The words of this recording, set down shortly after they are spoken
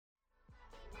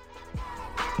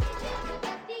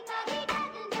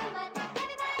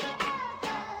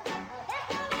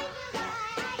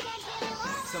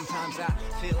Sometimes I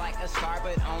feel like a star,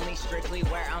 but only strictly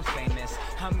where I'm famous.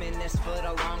 I'm in this for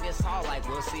the longest haul, like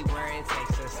we'll see where it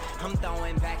takes us. I'm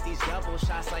throwing back these double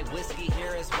shots like whiskey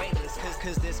here is weightless.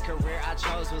 Cause this career I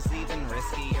chose was even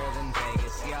riskier than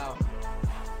Vegas, yo.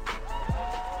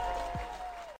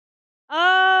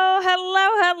 Oh,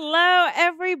 hello,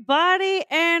 everybody,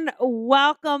 and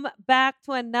welcome back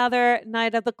to another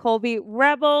night of the Colby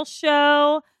Rebel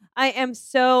Show. I am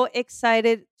so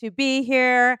excited to be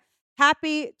here.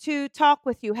 Happy to talk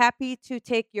with you. Happy to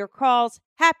take your calls.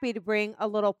 Happy to bring a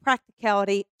little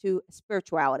practicality to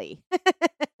spirituality.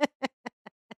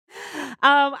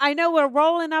 I know we're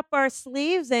rolling up our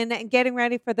sleeves and getting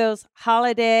ready for those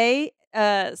holiday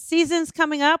seasons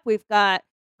coming up. We've got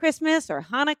Christmas or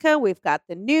Hanukkah. We've got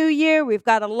the New Year. We've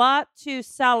got a lot to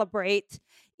celebrate,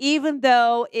 even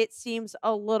though it seems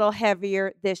a little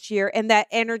heavier this year and that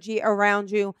energy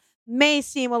around you may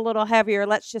seem a little heavier.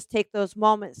 Let's just take those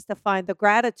moments to find the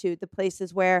gratitude, the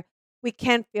places where we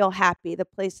can feel happy, the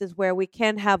places where we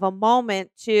can have a moment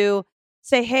to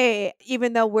say, hey,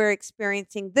 even though we're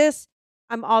experiencing this,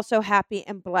 I'm also happy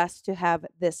and blessed to have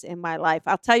this in my life.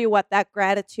 I'll tell you what, that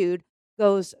gratitude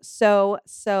goes so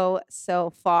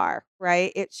far,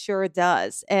 right? It sure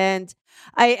does. And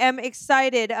I am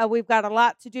excited. We've got a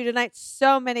lot to do tonight.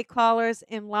 So many callers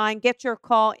in line. Get your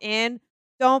call in.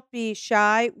 Don't be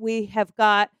shy. We have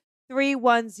got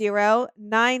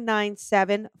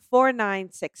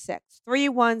 310-997-4966.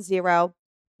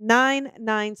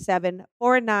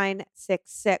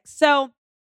 310-997-4966. So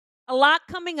a lot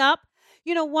coming up.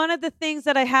 You know, one of the things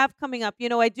that I have coming up,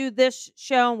 I do this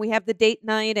show and we have the date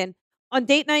night. And on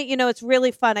date night, it's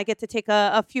really fun. I get to take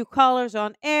a few callers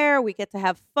on air. We get to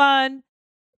have fun.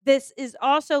 This is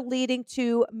also leading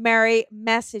to Merry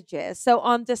Messages. So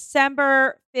on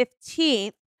December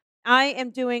 15th, I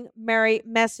am doing Merry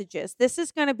Messages. This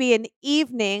is going to be an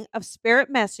evening of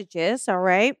spirit messages, all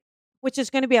right, which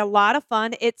is going to be a lot of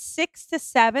fun. It's 6 to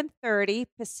 7:30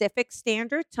 Pacific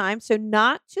Standard Time, so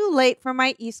not too late for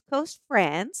my East Coast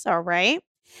friends, all right?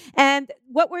 And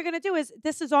what we're going to do is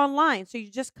this is online. So you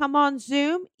just come on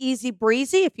Zoom, easy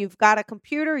breezy. If you've got a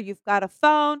computer, you've got a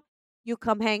phone, you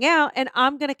come hang out, and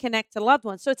I'm going to connect to loved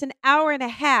ones. So it's an hour and a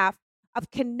half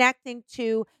of connecting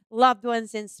to loved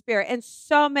ones in spirit. And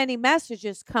so many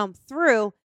messages come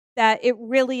through that it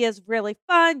really is really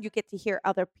fun. You get to hear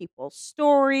other people's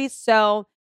stories. So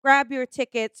grab your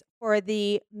tickets for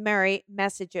the Merry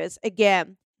Messages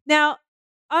again. Now,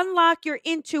 unlock your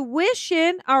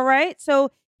intuition. All right.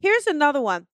 So here's another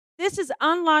one. This is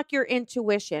Unlock Your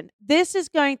Intuition. This is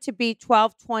going to be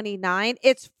 $12.29.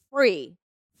 It's free.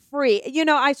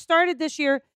 I started this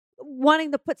year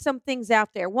wanting to put some things out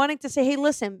there, wanting to say, hey,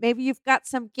 listen, maybe you've got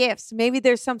some gifts. Maybe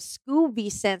there's some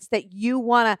Scooby sense that you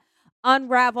want to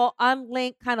unravel,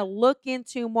 unlink, kind of look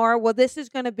into more. Well, this is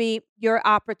going to be your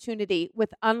opportunity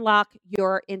with Unlock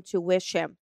Your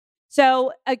Intuition.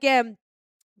 So again,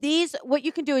 what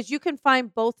you can do is you can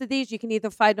find both of these. You can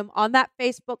either find them on that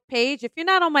Facebook page. If you're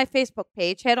not on my Facebook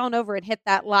page, head on over and hit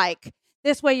that like.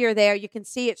 This way you're there. You can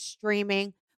see it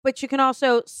streaming, but you can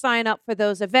also sign up for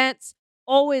those events.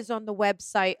 Always on the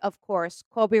website, of course,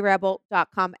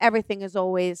 colbyrebel.com. Everything is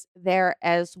always there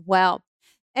as well.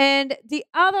 And the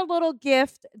other little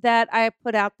gift that I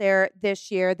put out there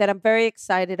this year that I'm very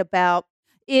excited about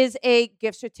is a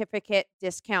gift certificate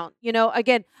discount.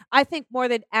 Again, I think more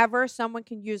than ever, someone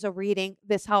can use a reading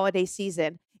this holiday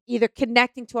season, either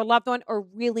connecting to a loved one or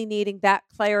really needing that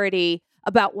clarity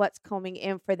about what's coming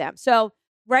in for them. So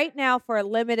right now, for a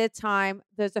limited time,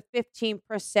 there's a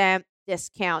 15%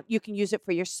 discount. You can use it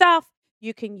for yourself.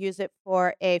 You can use it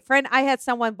for a friend. I had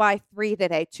someone buy 3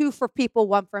 today, 2 for people,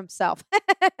 1 for himself.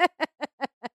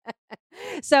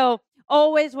 So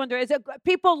always wonder,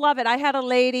 people love it.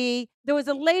 There was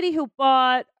a lady who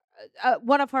bought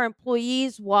one of her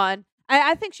employees one.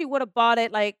 I think she would have bought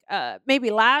it like maybe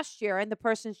last year, and the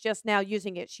person's just now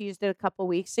using it. She used it a couple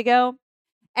weeks ago.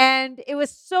 And it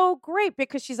was so great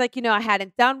because she's like, I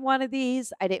hadn't done one of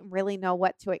these. I didn't really know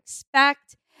what to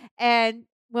expect. And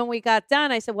when we got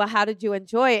done, I said, well, how did you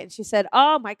enjoy it? And she said,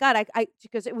 oh my God, she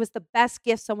goes, it was the best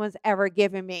gift someone's ever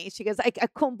given me. She goes, I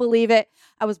couldn't believe it.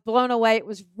 I was blown away. It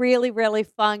was really, really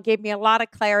fun. Gave me a lot of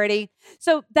clarity.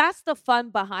 So that's the fun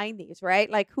behind these,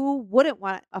 right? Like who wouldn't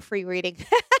want a free reading?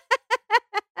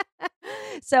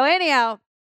 So anyhow,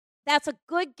 that's a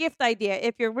good gift idea.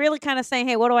 If you're really kind of saying,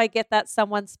 hey, what do I get that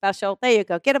someone special? There you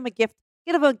go. Get them a gift.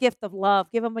 Give them a gift of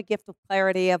love. Give them a gift of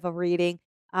clarity of a reading.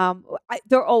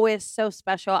 They're always so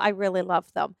special. I really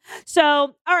love them.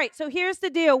 So, all right. So here's the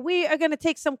deal. We are going to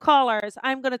take some callers.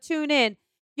 I'm going to tune in.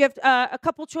 You have a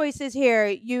couple choices here.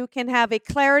 You can have a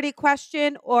clarity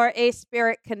question or a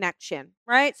spirit connection,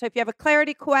 right? So if you have a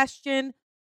clarity question,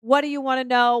 what do you want to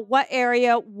know? What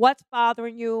area? What's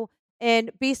bothering you?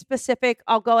 And be specific.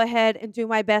 I'll go ahead and do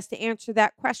my best to answer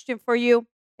that question for you.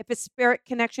 If it's spirit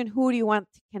connection, who do you want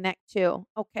to connect to?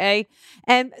 Okay.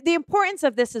 And the importance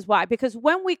of this is why, because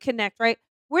when we connect, right,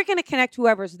 we're going to connect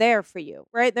whoever's there for you,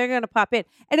 right? They're going to pop in.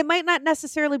 And it might not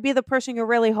necessarily be the person you're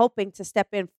really hoping to step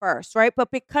in first, right?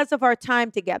 But because of our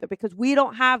time together, because we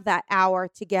don't have that hour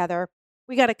together,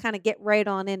 we got to kind of get right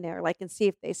on in there, like, and see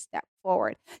if they step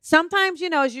forward. Sometimes,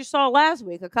 as you saw last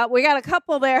week, we got a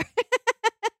couple there.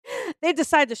 They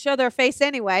decide to show their face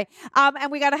anyway,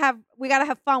 and we gotta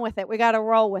have fun with it. We gotta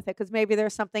roll with it because maybe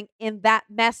there's something in that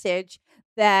message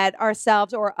that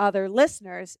ourselves or other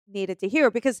listeners needed to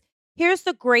hear. Because here's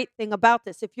the great thing about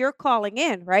this: if you're calling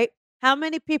in, right? How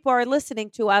many people are listening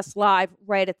to us live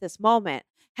right at this moment?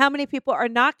 How many people are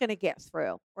not going to get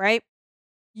through, right?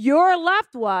 Your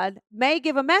loved one may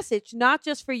give a message, not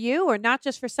just for you or not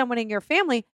just for someone in your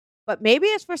family, but maybe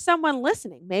it's for someone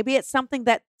listening. Maybe it's something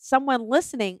that someone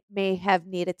listening may have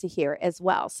needed to hear as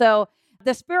well. So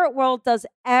the spirit world does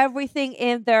everything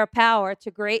in their power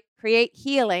to create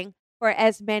healing for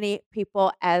as many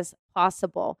people as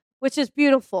possible, which is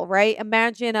beautiful, right?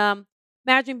 Imagine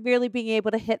really being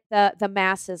able to hit the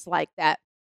masses like that.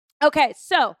 Okay,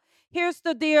 so here's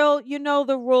the deal. You know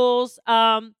the rules.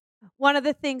 One of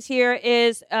the things here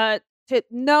is to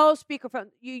no speakerphone.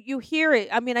 You hear it.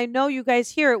 I mean, I know you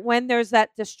guys hear it when there's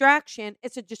that distraction.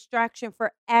 It's a distraction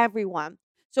for everyone.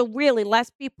 So really, let's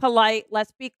be polite.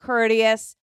 Let's be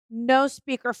courteous. No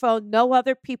speakerphone. No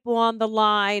other people on the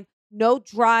line. No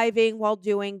driving while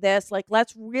doing this. Like,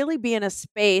 let's really be in a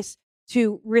space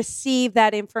to receive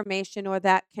that information or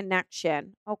that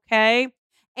connection. Okay.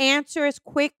 Answer as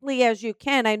quickly as you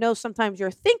can. I know sometimes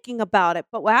you're thinking about it,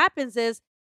 but what happens is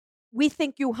we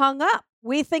think you hung up.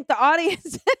 We think the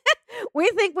audience, we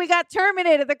think we got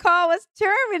terminated. The call was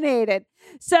terminated.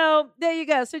 So there you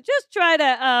go. So just try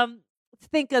to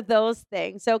think of those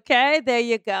things. Okay, there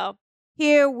you go.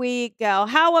 Here we go.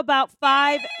 How about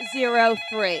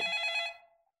 503?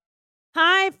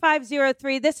 Hi,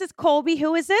 503. This is Colby.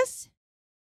 Who is this?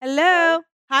 Hello. Hello.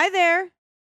 Hi there.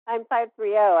 I'm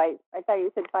 530. I thought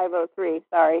you said 503.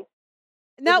 Sorry.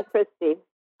 No. This is Christy.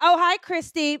 Oh, hi,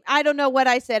 Christy. I don't know what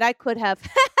I said. I could have.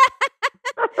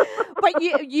 But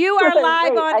you are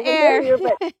live Wait, on I can air. hear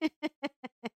you, but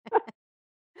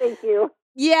thank you.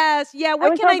 Yes. Yeah.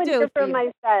 What can I do? For For you?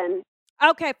 my son.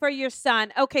 Okay, for your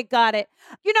son. Okay, got it.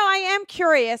 I am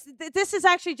curious. This is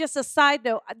actually just a side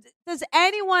note. Does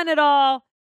anyone at all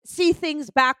see things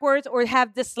backwards or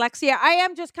have dyslexia? I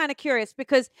am just kind of curious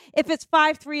because if it's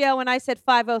 530 and I said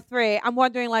 503, I'm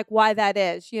wondering like why that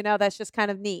is. That's just kind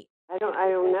of neat. I don't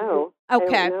know.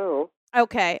 Okay. I don't know.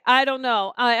 Okay. I don't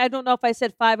know. I don't know if I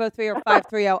said 503 or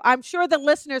 530. I'm sure the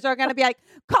listeners are going to be like,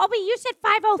 Colby, you said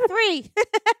 503.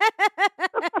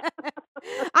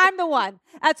 I'm the one.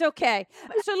 That's okay.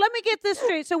 So let me get this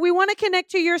straight. So we want to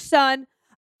connect to your son.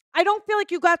 I don't feel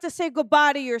like you got to say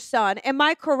goodbye to your son. Am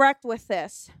I correct with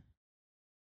this?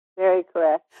 Very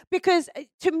correct. Because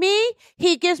to me,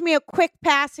 he gives me a quick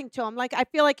passing to him. Like I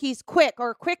feel like he's quick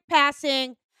or quick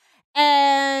passing.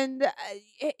 And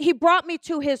he brought me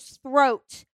to his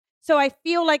throat. So I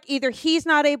feel like either he's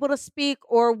not able to speak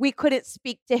or we couldn't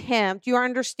speak to him. Do you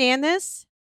understand this?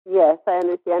 Yes, I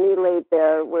understand. He laid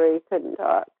there where he couldn't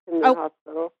talk in the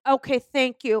hospital. Okay,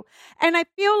 thank you. And I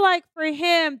feel like for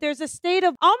him, there's a state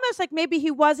of almost like maybe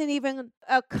he wasn't even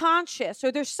conscious,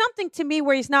 or there's something to me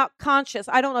where he's not conscious.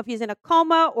 I don't know if he's in a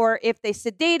coma or if they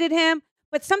sedated him,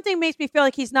 but something makes me feel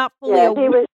like he's not fully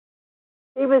aware.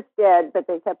 He was dead, but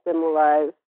they kept him alive.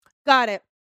 Got it.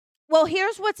 Well,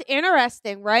 here's what's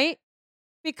interesting, right?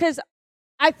 Because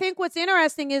I think what's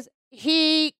interesting is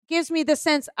he gives me the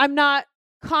sense I'm not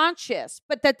conscious,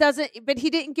 but he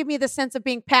didn't give me the sense of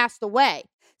being passed away.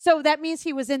 So that means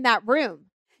he was in that room.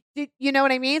 You know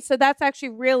what I mean? So that's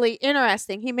actually really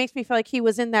interesting. He makes me feel like he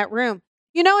was in that room.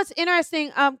 It's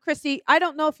interesting, Christy, I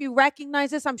don't know if you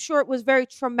recognize this. I'm sure it was very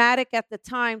traumatic at the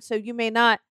time, so you may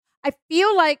not. I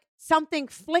feel like something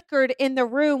flickered in the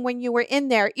room when you were in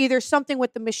there, either something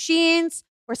with the machines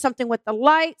or something with the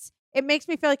lights. It makes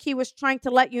me feel like he was trying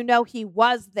to let you know he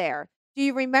was there. Do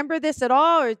you remember this at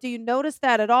all, or do you notice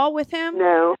that at all with him?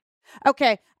 No.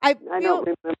 Okay. I don't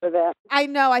remember that. I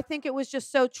know. I think it was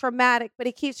just so traumatic, but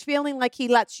he keeps feeling like he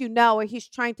lets you know, or he's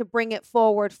trying to bring it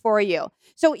forward for you.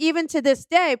 So even to this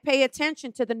day, pay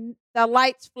attention to the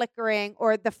lights flickering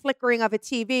or the flickering of a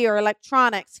TV or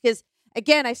electronics, because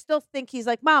again, I still think he's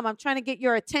like, Mom, I'm trying to get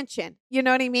your attention. You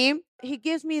know what I mean? He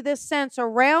gives me this sense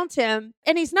around him,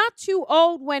 and he's not too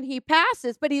old when he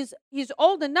passes, but he's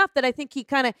old enough that I think he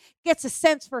kind of gets a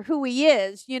sense for who he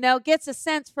is, gets a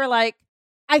sense for like,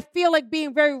 I feel like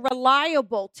being very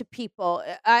reliable to people.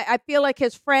 I feel like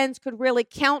his friends could really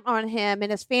count on him and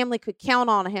his family could count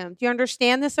on him. Do you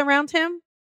understand this around him?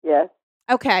 Yes.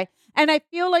 Okay. And I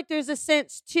feel like there's a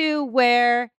sense too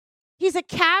where he's a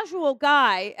casual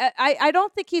guy. I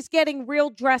don't think he's getting real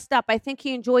dressed up. I think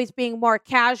he enjoys being more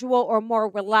casual or more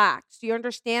relaxed. Do you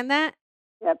understand that?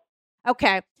 Yep.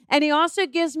 Okay. And he also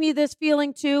gives me this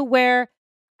feeling too where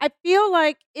I feel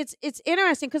like it's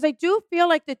interesting because I do feel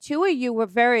like the two of you were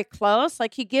very close.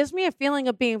 Like he gives me a feeling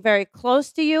of being very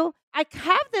close to you. I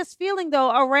have this feeling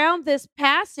though around this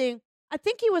passing, I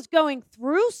think he was going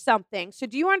through something. So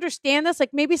do you understand this?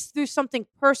 Like maybe it's through something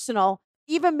personal,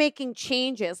 even making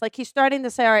changes. Like he's starting to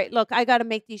say, all right, look, I got to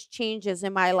make these changes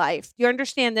in my life. Do you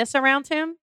understand this around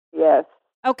him? Yes.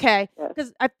 Okay. Yes.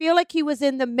 Because I feel like he was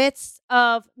in the midst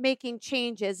of making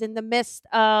changes, in the midst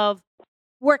of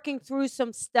working through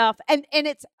some stuff. And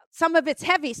it's some of it's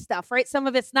heavy stuff, right? Some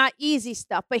of it's not easy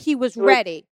stuff, but he was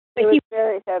ready. It was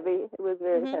very heavy. It was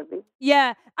very heavy.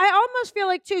 Yeah. I almost feel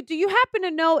like, too, do you happen to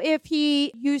know if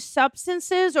he used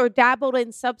substances or dabbled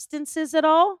in substances at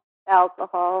all?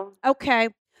 Alcohol. Okay.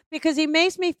 Because he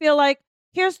makes me feel like,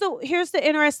 here's the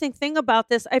interesting thing about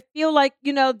this. I feel like,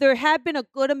 there had been a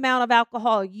good amount of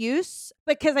alcohol use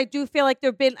because I do feel like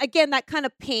there've been, again, that kind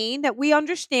of pain that we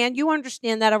understand. You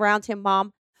understand that around him,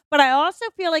 Mom. But I also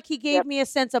feel like he gave me a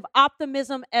sense of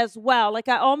optimism as well. Like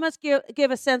I almost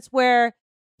give a sense where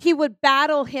he would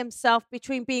battle himself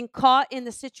between being caught in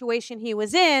the situation he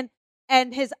was in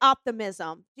and his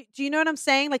optimism. Do you know what I'm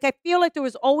saying? Like, I feel like there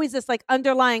was always this like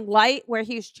underlying light where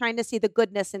he was trying to see the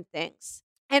goodness in things.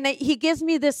 And he gives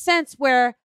me this sense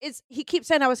where he keeps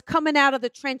saying, I was coming out of the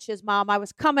trenches, Mom. I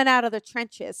was coming out of the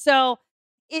trenches. So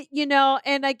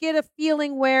and I get a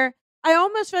feeling where I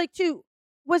almost feel like too,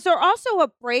 was there also a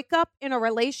breakup in a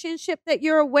relationship that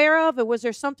you're aware of? Or was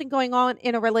there something going on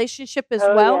in a relationship as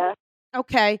well? Yeah.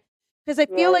 Okay. Because I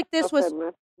feel like this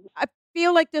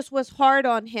was hard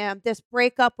on him, this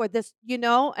breakup or this,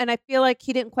 and I feel like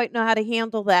he didn't quite know how to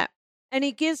handle that. And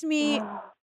he gives me,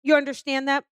 you understand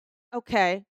that?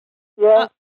 Okay. Yeah.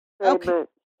 Okay.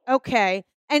 Okay.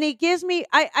 And he gives me,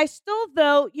 I still,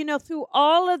 though, through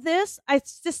all of this, I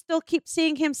just still keep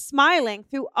seeing him smiling.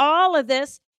 Through all of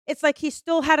this, it's like he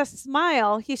still had a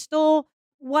smile. He still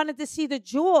wanted to see the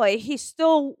joy. He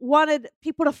still wanted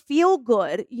people to feel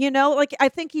good, like I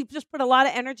think he just put a lot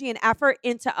of energy and effort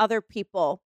into other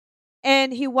people.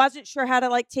 And he wasn't sure how to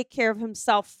like take care of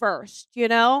himself first,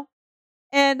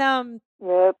 And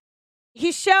Yep.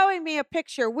 he's showing me a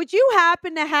picture. Would you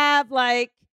happen to have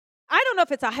like, I don't know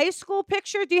if it's a high school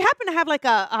picture. Do you happen to have like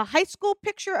a high school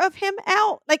picture of him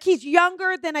out? Like he's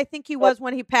younger than I think he was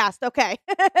when he passed. Okay.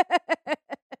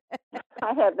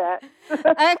 I have that.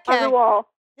 Okay. On the wall.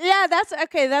 Yeah, that's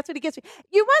okay. That's what he gets me.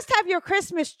 You must have your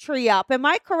Christmas tree up. Am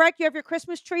I correct? You have your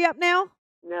Christmas tree up now?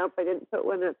 Nope, I didn't put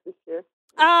one up this year.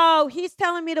 Oh, he's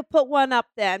telling me to put one up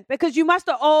then because you must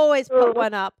have always put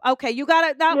one up. Okay, you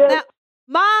got it. Now,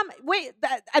 Mom, wait,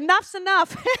 enough's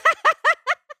enough.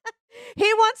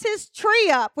 He wants his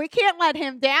tree up. We can't let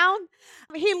him down.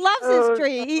 He loves his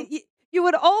tree. You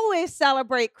would always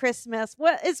celebrate Christmas.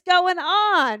 What is going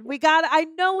on? I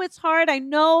know it's hard. I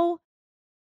know,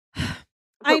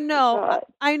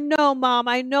 Mom.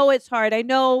 I know it's hard. I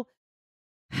know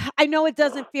it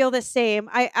doesn't feel the same.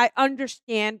 I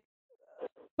understand.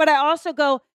 But I also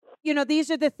go,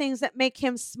 these are the things that make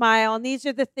him smile. And these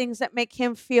are the things that make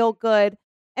him feel good.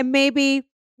 And maybe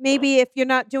if you're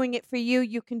not doing it for you,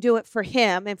 you can do it for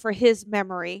him and for his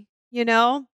memory,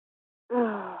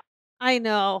 I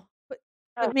know.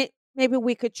 But maybe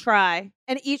we could try.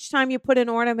 And each time you put an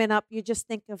ornament up, you just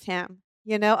think of him,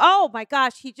 Oh, my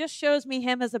gosh, he just shows me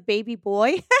him as a baby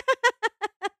boy.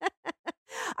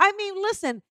 I mean,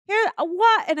 listen,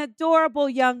 what an adorable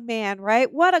young man,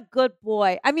 right? What a good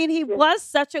boy. I mean, he was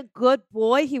such a good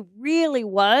boy. He really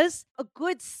was a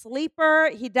good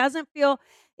sleeper. He doesn't feel...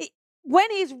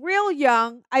 When he's real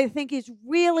young, I think he's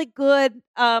really good.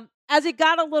 As he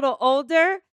got a little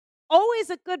older,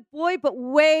 always a good boy, but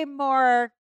way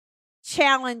more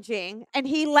challenging. And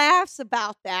he laughs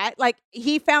about that. Like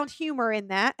he found humor in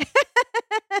that.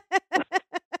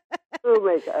 Oh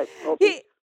my God.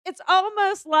 It's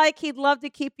almost like he'd love to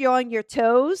keep you on your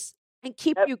toes and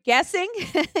keep you guessing.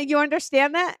 You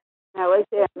understand that? That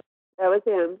was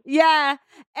him. Yeah.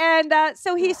 And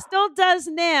so he still does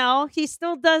now. He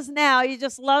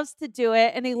just loves to do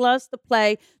it and he loves to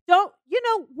play.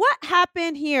 What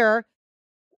happened here?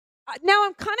 Now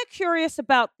I'm kind of curious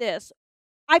about this.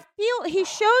 I feel he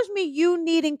shows me you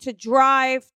needing to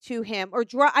drive to him or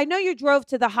drive. I know you drove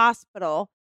to the hospital,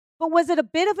 but was it a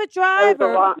bit of a I was drive a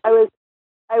or? long. I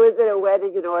was at a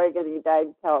wedding in Oregon. He died in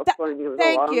Th- California. It was a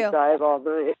Thank long you. drive all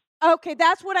night. Okay,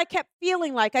 that's what I kept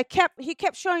feeling like. He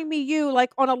kept showing me you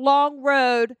like on a long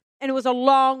road and it was a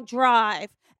long drive.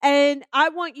 And I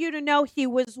want you to know he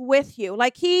was with you.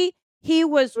 Like he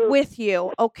was with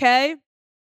you, okay?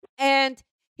 And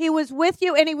he was with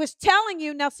you and he was telling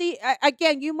you, now see,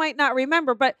 again, you might not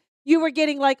remember, but you were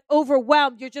getting like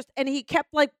overwhelmed. And he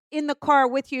kept like in the car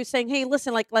with you saying, "Hey,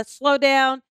 listen, like let's slow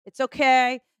down. It's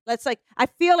okay. Let's like," I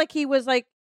feel like he was like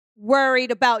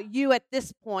worried about you at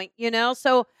this point, you know?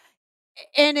 So,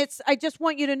 and I just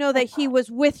want you to know that he was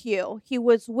with you. He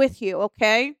was with you,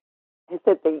 okay? I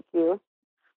said thank you.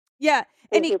 Yeah.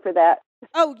 Thank you for that.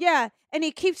 Oh, yeah. And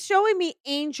he keeps showing me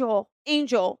Angel.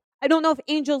 Angel. I don't know if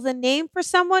Angel's a name for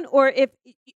someone or if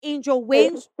Angel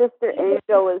Wings. His sister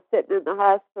Angel was sitting in the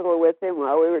hospital with him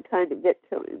while we were trying to get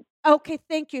to him. Okay,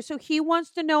 thank you. So he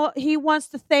wants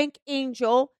to thank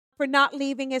Angel for not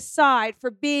leaving his side,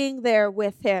 for being there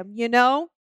with him, you know?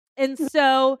 And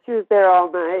so she was there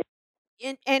all night.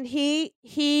 And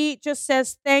he just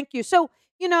says thank you. So,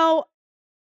 you know,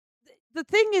 the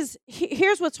thing is,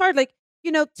 here's what's hard. Like,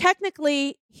 you know,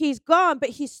 technically he's gone, but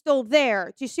he's still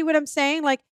there. Do you see what I'm saying?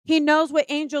 Like, he knows what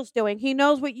Angel's doing. He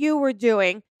knows what you were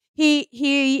doing.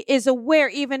 He is aware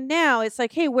even now. It's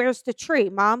like, "Hey, where's the tree,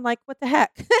 Mom?" Like, what the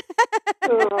heck?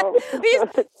 Oh.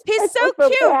 he's so so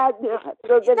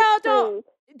cute. No, don't.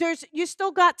 You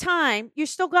still got time. You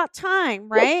still got time,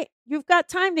 right? You've got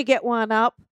time to get one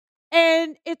up.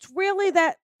 And it's really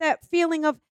that feeling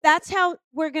of, that's how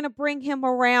we're going to bring him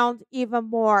around even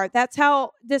more. That's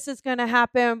how this is going to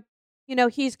happen. You know,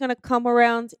 he's going to come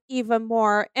around even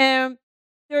more. And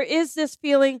there is this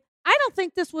feeling, I don't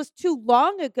think this was too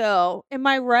long ago. Am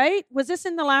I right? Was this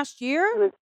in the last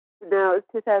year? No, it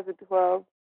was 2012.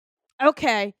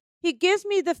 Okay. He gives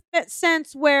me the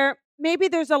sense where maybe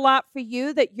there's a lot for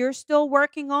you that you're still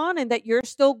working on and that you're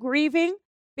still grieving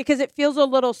because it feels a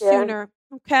little sooner.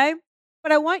 Okay.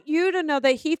 But I want you to know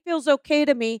that he feels okay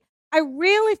to me. I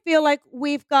really feel like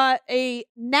we've got a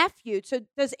nephew. So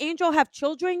does Angel have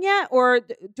children yet? Or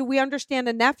do we understand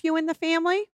a nephew in the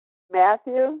family?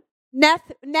 Matthew?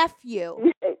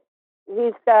 Nephew.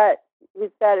 He's got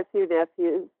a few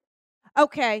nephews.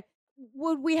 Okay.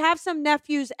 Would we have some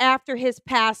nephews after his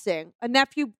passing? A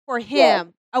nephew for him? Yes.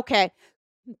 Okay.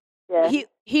 Yes.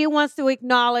 He wants to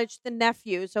acknowledge the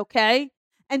nephews, okay?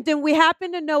 And then we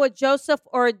happen to know a Joseph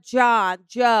or a John,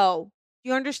 Joe. Do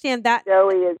you understand that?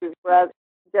 Joey is his brother.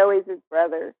 Joey's his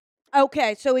brother.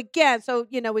 Okay, so again,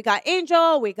 you know, we got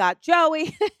Angel, we got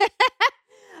Joey.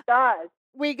 God.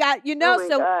 We got, you know,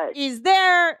 gosh. He's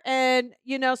there, and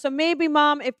you know, so maybe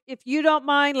Mom, if you don't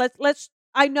mind, let's.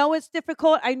 I know it's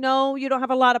difficult. I know you don't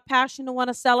have a lot of passion to want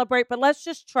to celebrate, but let's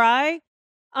just try,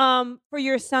 for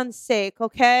your son's sake,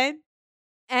 okay?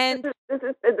 And this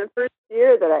has been the first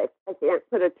year that I can't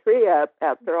put a tree up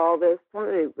after all this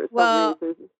time for some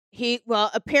reason.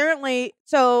 Apparently,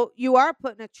 so you are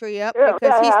putting a tree up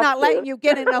because he's not letting you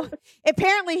get in.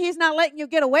 Apparently, he's not letting you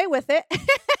get away with it.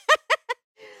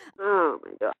 Oh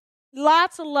my God!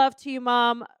 Lots of love to you,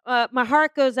 Mom. My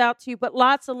heart goes out to you, but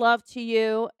lots of love to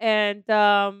you, and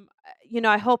you know,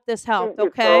 I hope this helped.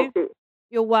 Okay,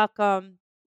 you're welcome.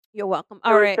 You're welcome.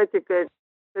 All right. Such a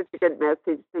good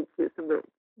message. Thank you so much.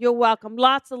 You're welcome.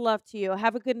 Lots of love to you.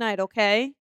 Have a good night,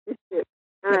 okay? All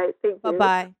right, thank you.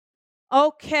 Bye-bye.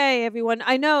 Okay, everyone.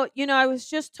 I know, you know, I was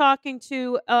just talking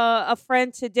to a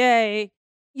friend today,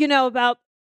 you know, about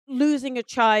losing a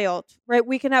child, right?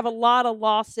 We can have a lot of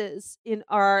losses in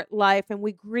our life and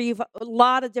we grieve a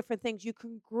lot of different things. You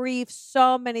can grieve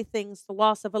so many things, the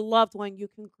loss of a loved one. You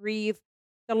can grieve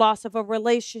the loss of a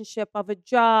relationship, of a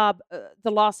job,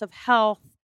 the loss of health.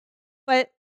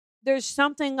 But there's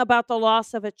something about the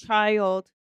loss of a child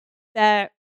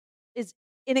that is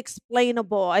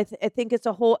inexplainable. I think it's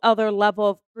a whole other level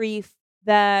of grief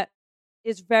that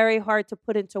is very hard to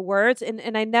put into words.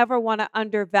 And I never want to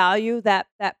undervalue that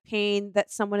pain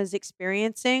that someone is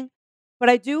experiencing. But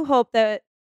I do hope that,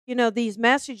 you know, these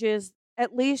messages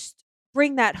at least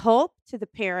bring that hope to the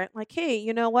parent. Like, hey,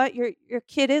 you know what? Your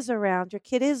kid is around. Your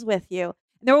kid is with you.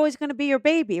 They're always going to be your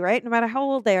baby, right? No matter how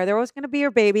old they are, they're always going to be your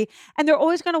baby. And they're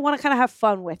always going to want to kind of have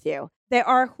fun with you. They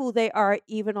are who they are,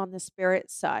 even on the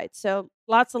spirit side. So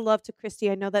lots of love to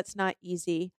Christy. I know that's not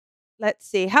easy. Let's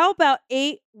see. How about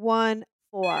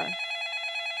 814?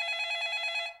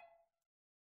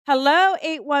 Hello,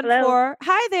 814. Hello.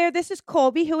 Hi there. This is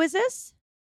Colby. Who is this?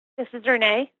 This is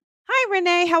Renee. Hi,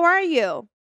 Renee. How are you?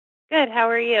 Good. How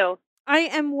are you? I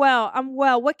am well. I'm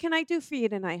well. What can I do for you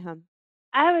tonight, hon?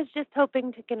 I was just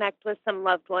hoping to connect with some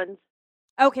loved ones.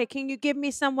 Okay, can you give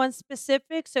me someone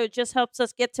specific so it just helps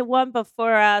us get to one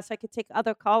before so I could take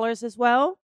other callers as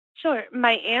well? Sure.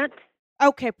 My aunt.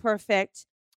 Okay, perfect.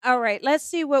 All right, let's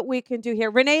see what we can do here.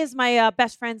 Renee is my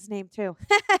best friend's name too.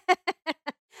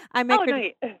 I make Oh, her. no.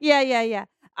 Yeah, yeah, yeah.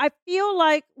 I feel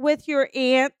like with your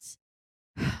aunt,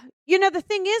 the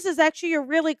thing is actually you're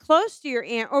really close to your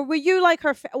aunt, or were you like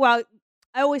her? Well,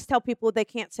 I always tell people they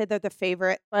can't say they're the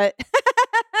favorite, but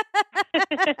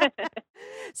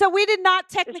so we did not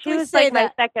She technically was say like my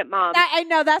that. second mom. I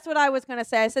know that's what I was going to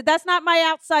say. I said that's not my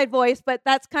outside voice, but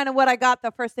that's kind of what I got.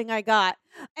 The first thing I got,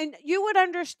 and you would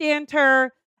understand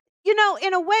her,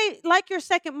 in a way like your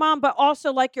second mom, but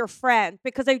also like your friend,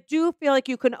 because I do feel like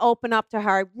you can open up to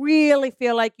her. I really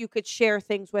feel like you could share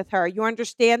things with her. You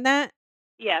understand that?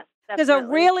 Yes, She's a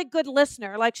definitely. really good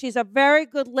listener. Like she's a very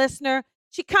good listener.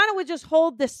 She kind of would just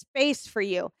hold this space for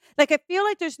you. Like I feel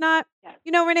like there's not, Yes.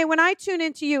 Renee, when I tune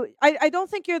into you, I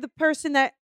don't think you're the person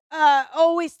that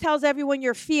always tells everyone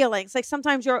your feelings. Like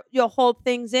sometimes you'll hold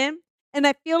things in. And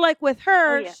I feel like with Oh,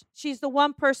 her, yeah. she's the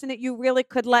one person that you really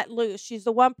could let loose. She's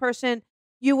the one person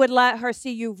you would let her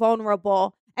see you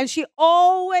vulnerable. And she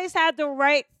always had the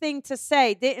right thing to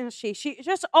say, didn't she? She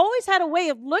just always had a way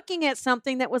of looking at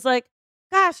something that was like,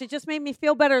 gosh, it just made me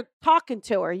feel better talking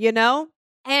to her,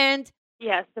 And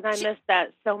Yes, and I miss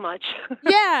that so much.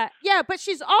 yeah, yeah, but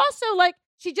she's also like,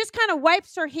 she just kind of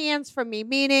wipes her hands from me,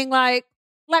 meaning like,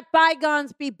 let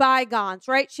bygones be bygones,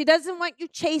 right? She doesn't want you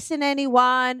chasing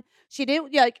anyone. She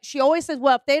didn't like, she always says,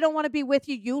 well, if they don't want to be with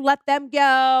you, you let them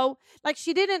go. Like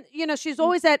she didn't, she's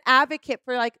always that advocate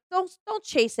for like, don't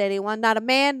chase anyone, not a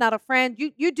man, not a friend.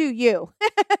 You do you.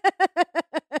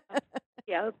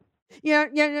 Yeah,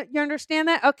 You understand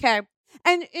that? Okay.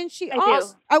 And she I do.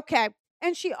 also okay.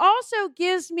 And she also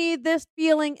gives me this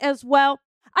feeling as well.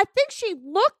 I think she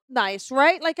looked nice,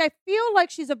 right? Like I feel like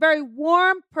she's a very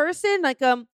warm person,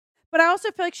 but I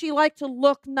also feel like she liked to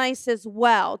look nice as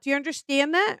well. Do you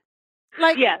understand that?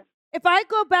 Like Yes. if I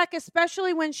go back,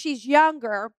 especially when she's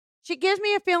younger, she gives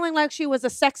me a feeling like she was a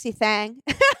sexy thing.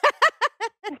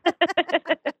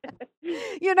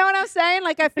 You know what I'm saying?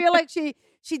 Like I feel like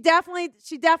she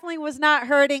definitely was not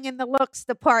hurting in the looks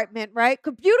department, right?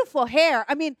 Beautiful hair.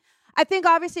 I mean, I think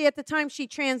obviously at the time she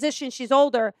transitioned, she's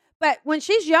older, but when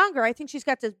she's younger, I think she's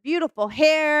got this beautiful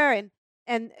hair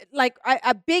and like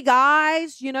a big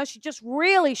eyes. She just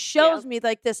really shows Yeah. me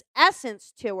like this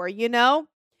essence to her,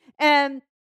 and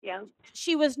Yeah.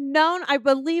 she was known, I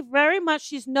believe, very much.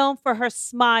 She's known for her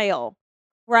smile,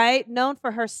 right? Known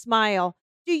for her smile.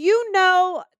 Do you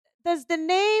know? Does the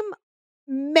name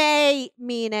May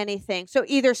mean anything? So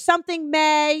either something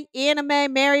May, Anna May,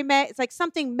 Mary May. It's like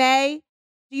something May.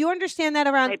 Do you understand that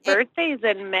around? My birthday's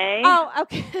in May. Oh,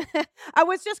 okay. I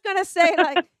was just gonna say,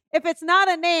 like, if it's not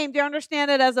a name, do you understand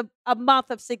it as a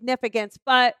month of significance?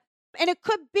 And it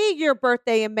could be your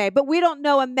birthday in May, but we don't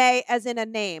know a May as in a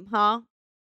name, huh?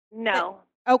 No.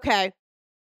 Okay.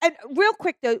 And real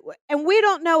quick though, and we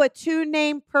don't know a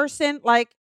two-name person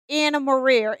like Anna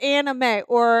Marie or Anna May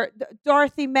or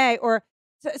Dorothy May or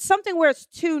something where it's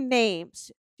two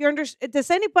names. Do you understand? Does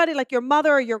anybody like your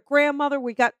mother or your grandmother?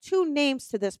 We got two names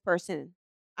to this person.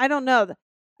 I don't know.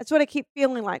 That's what I keep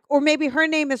feeling like. Or maybe her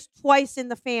name is twice in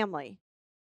the family.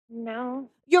 No.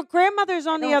 Your grandmother's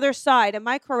on the other side. Am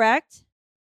I correct?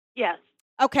 Yes.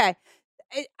 Okay.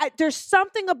 There's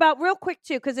something about real quick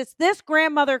too, because it's this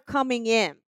grandmother coming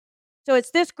in. So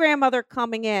it's this grandmother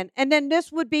coming in, and then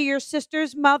this would be your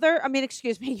sister's mother. I mean,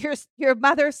 excuse me, your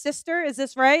mother's sister. Is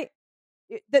this right?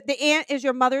 The aunt is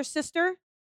your mother's sister.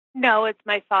 No, it's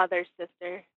my father's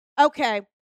sister. Okay,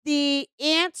 the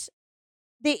aunt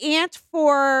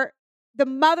for the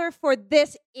mother for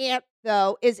this aunt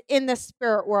though is in the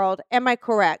spirit world. Am I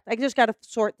correct? I just got to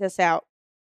sort this out.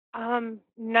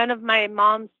 None of my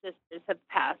mom's sisters have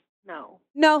passed. No.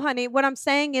 No, honey. What I'm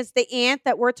saying is the aunt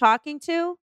that we're talking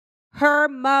to. Her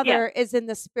mother is in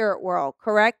the spirit world,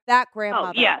 correct? That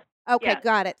grandmother. Oh, yes. Okay, Yes.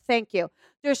 got it. Thank you.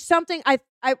 There's something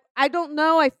I don't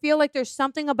know. I feel like there's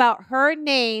something about her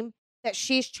name that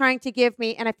she's trying to give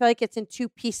me, and I feel like it's in two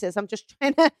pieces. I'm just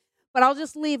trying to, but I'll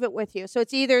just leave it with you. So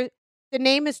it's either the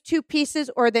name is two pieces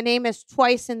or the name is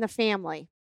twice in the family.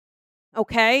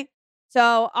 Okay?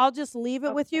 So I'll just leave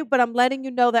it with you, but I'm letting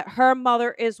you know that her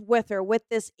mother is with her, with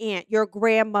this aunt. Your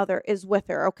grandmother is with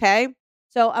her, okay?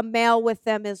 So a male with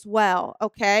them as well,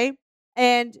 okay?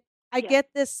 And I get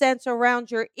this sense around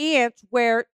your aunt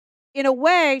where, in a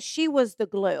way, she was the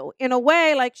glue. In a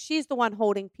way, like she's the one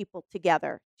holding people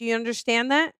together. Do you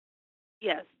understand that?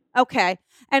 Yes. Okay.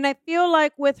 And I feel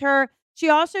like with her, She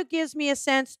also gives me a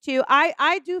sense too.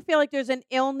 I do feel like there's an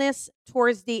illness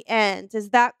towards the end.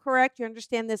 Is that correct? You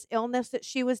understand this illness that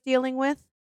she was dealing with?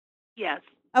 Yes.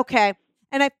 Okay.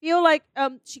 And I feel like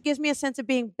she gives me a sense of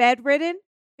being bedridden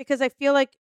because I feel like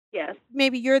Yes.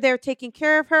 maybe you're there taking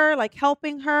care of her, like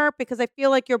helping her, because I feel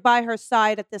like you're by her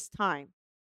side at this time.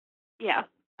 Yeah.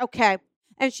 Okay.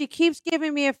 And she keeps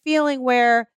giving me a feeling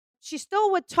where she still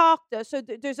would talk though. So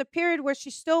there's a period where she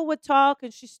still would talk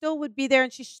and she still would be there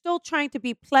and she's still trying to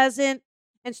be pleasant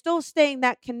and still staying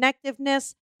that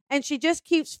connectiveness. And she just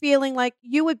keeps feeling like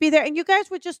you would be there and you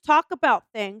guys would just talk about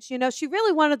things. You know, she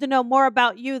really wanted to know more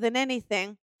about you than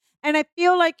anything. And I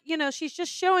feel like, you know, she's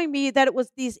just showing me that it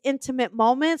was these intimate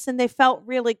moments and they felt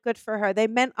really good for her. They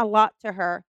meant a lot to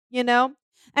her, you know?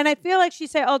 And I feel like she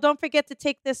said, oh, don't forget to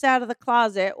take this out of the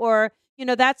closet or, you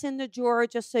know, that's in the drawer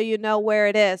just so you know where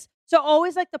it is. So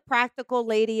always like the practical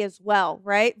lady as well,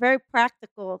 right? Very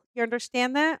practical. You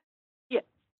understand that? Yeah.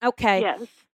 Okay. Yes.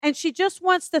 And she just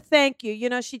wants to thank you. You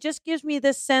know, she just gives me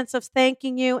this sense of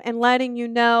thanking you and letting you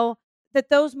know that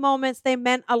those moments they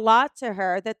meant a lot to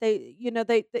her, that they, you know,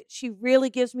 that she really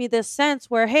gives me this sense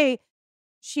where, hey,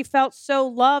 she felt so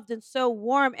loved and so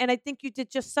warm. And I think you did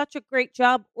just such a great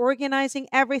job organizing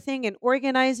everything and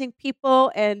organizing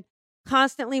people and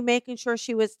constantly making sure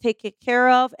she was taken care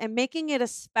of and making it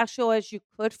as special as you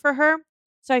could for her.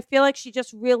 So I feel like she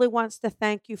just really wants to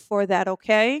thank you for that,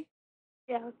 okay?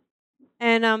 Yeah.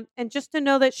 And just to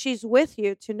know that she's with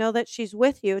you, to know that she's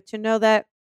with you, to know that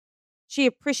she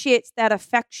appreciates that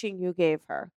affection you gave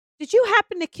her. Did you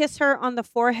happen to kiss her on the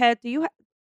forehead? Did you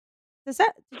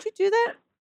do that?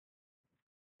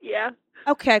 Yeah.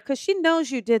 Okay, because she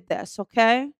knows you did this,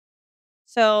 okay?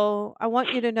 So I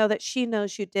want you to know that she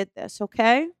knows you did this,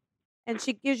 okay? And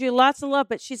she gives you lots of love,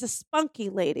 but she's a spunky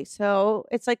lady. So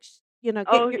it's like, you know,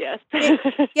 Oh, yes.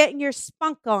 getting your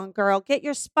spunk on, girl. Get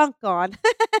your spunk on.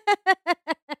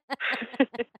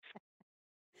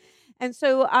 And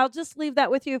so I'll just leave that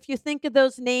with you. If you think of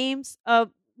those names of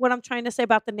what I'm trying to say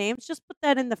about the names, just put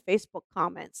that in the Facebook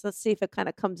comments. Let's see if it kind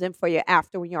of comes in for you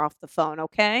after when you're off the phone,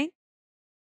 okay?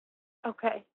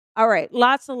 Okay. All right.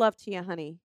 Lots of love to you,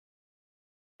 honey.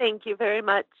 Thank you very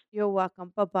much. You're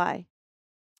welcome. Bye-bye.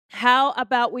 How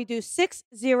about we do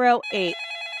 608?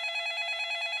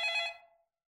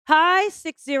 Hi,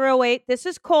 608. This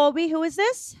is Colby. Who is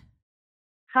this?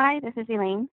 Hi, this is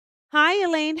Elaine. Hi,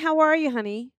 Elaine. How are you,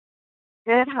 honey?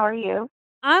 Good. How are you?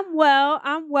 I'm well.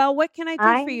 I'm well. What can I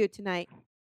do for you tonight?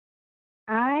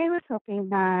 I was hoping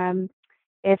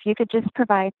if you could just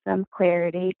provide some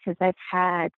clarity because I've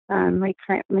had some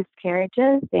recurrent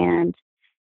miscarriages and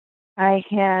I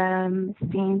have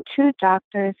seen two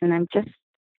doctors and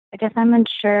I guess I'm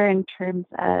unsure in terms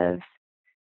of,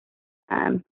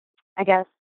 I guess,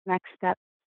 next step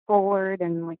forward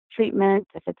and like treatment,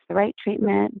 if it's the right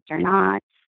treatment or not.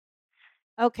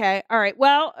 Okay. All right.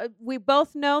 Well, we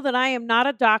both know that I am not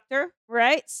a doctor,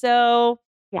 right? So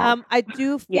Yes. I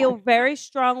do Yes. feel very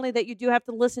strongly that you do have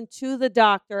to listen to the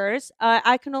doctors.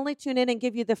 I can only tune in and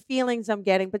give you the feelings I'm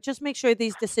getting, but just make sure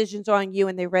these decisions are on you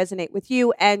and they resonate with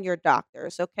you and your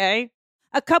doctors, okay?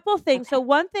 A couple things. Okay. So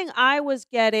one thing I was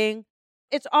getting,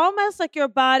 it's almost like your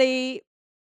body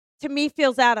to me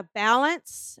feels out of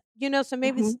balance, you know, so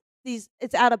maybe hmm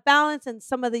it's out of balance and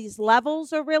some of these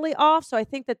levels are really off. So I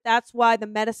think that that's why the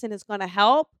medicine is going to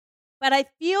help. But I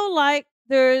feel like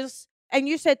and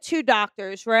you said two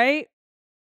doctors, right?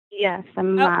 Yes,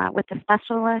 I'm Oh, with a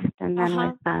specialist and then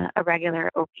uh-huh. with a regular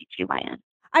OBGYN.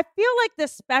 I feel like the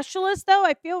specialist, though,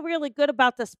 I feel really good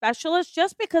about the specialist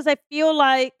just because I feel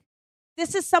like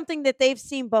this is something that they've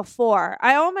seen before.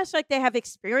 I almost like they have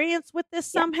experience with this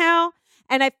Yes. somehow.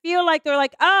 And I feel like they're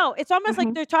like, oh, it's almost like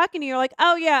hmm they're talking to you. You're like,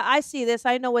 oh, yeah, I see this.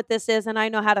 I know what this is. And I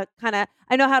know how to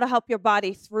I know how to help your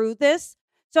body through this.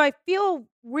 So I feel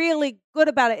really good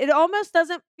about it. It almost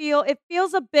doesn't it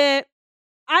feels a bit,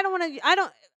 I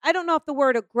don't know if the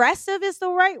word aggressive is the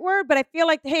right word, but I feel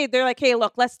like, hey, they're like, hey,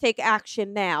 look, let's take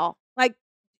action now. Like,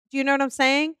 do you know what I'm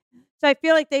saying? So I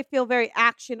feel like they feel very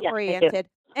action Yes, I do. oriented.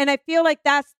 And I feel like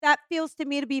that feels to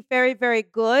me to be very, very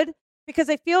good because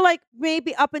I feel like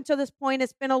maybe up until this point,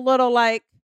 it's been a little like,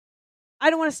 I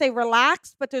don't want to say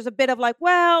relaxed, but there's a bit of like,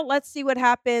 well, let's see what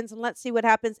happens and let's see what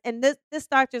happens. And this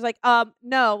doctor's like,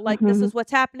 no, like this hmm is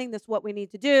what's happening. This is what we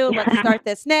need to do. Let's Yeah, start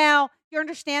this now. You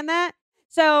understand that?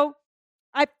 So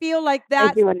I feel like I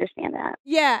that's do understand that.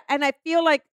 yeah, and I feel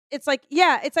like it's like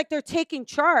they're taking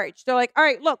charge. They're like, all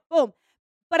right, look, boom.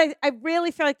 But I really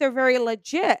feel like they're very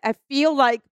legit. I feel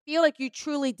like you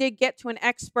truly did get to an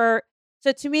expert.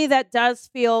 So to me, that does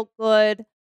feel good.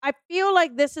 I feel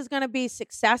like this is going to be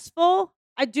successful.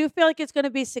 I do feel like it's going to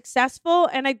be successful,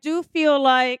 and I do feel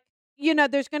like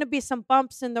there's going to be some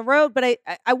bumps in the road, but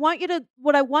I want you to,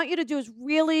 what I want you to do is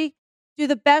really do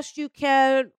the best you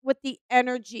can with the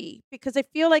energy, because I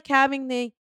feel like having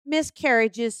the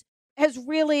miscarriages has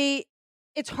really,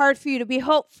 it's hard for you to be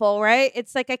hopeful, right?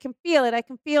 It's like I can feel it. I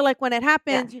can feel like when it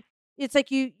happens, it's like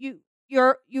you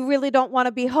really don't want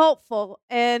to be hopeful.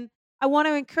 And I want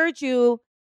to encourage you,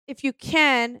 if you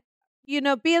can,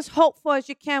 be as hopeful as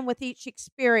you can with each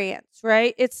experience,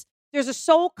 right? There's a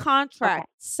soul contract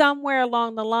somewhere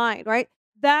along the line, right?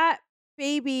 That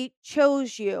baby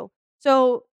chose you.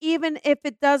 So even if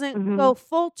it doesn't go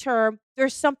full term,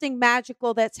 there's something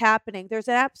magical that's happening. There's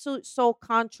an absolute soul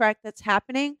contract that's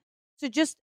happening. So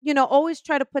just, always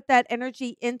try to put that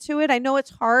energy into it. I know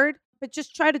it's hard, but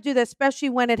just try to do that, especially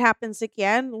when it happens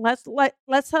again. Let's like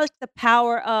the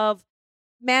power of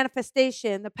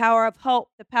manifestation, the power of hope,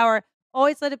 the power,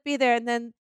 always let it be there.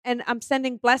 And I'm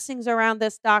sending blessings around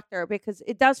this doctor because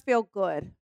it does feel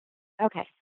good. Okay.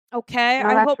 Okay. No,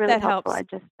 I hope really that helpful.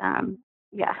 helps. I just,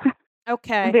 yeah.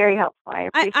 Okay. Very helpful. I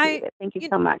appreciate it. Thank you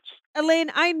so much.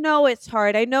 Elaine, I know it's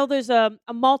hard. I know there's a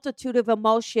multitude of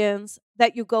emotions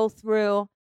that you go through.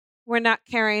 We're not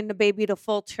carrying the baby to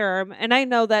full term. And I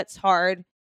know that's hard.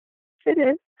 It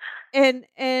is.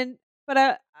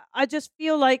 But I just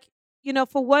feel like,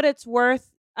 for what it's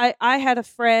worth, I had a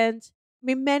friend,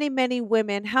 many, many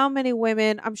women, how many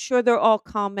women, I'm sure they're all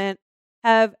common,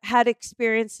 have had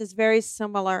experiences very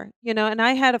similar, and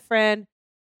I had a friend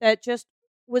that just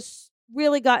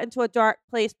really got into a dark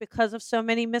place because of so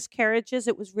many miscarriages.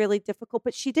 It was really difficult,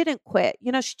 but she didn't quit.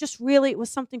 She just really, it was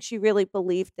something she really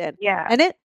believed in. Yeah. And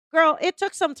it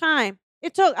took some time.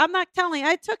 I'm not telling,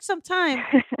 it took some time.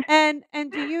 and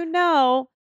do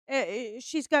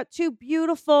she's got two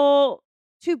beautiful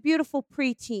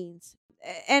preteens,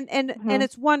 and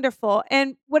it's wonderful.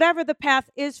 And whatever the path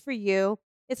is for you,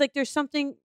 it's like there's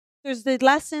the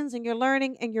lessons, and you're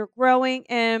learning and you're growing,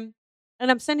 and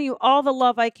I'm sending you all the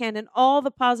love I can and all the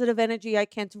positive energy I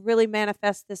can to really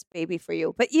manifest this baby for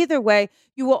you. But either way,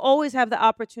 you will always have the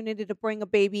opportunity to bring a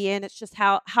baby in. It's just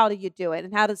how do you do it,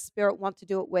 and how does Spirit want to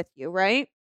do it with you, right?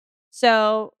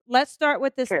 So let's start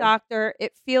with this doctor.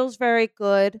 It feels very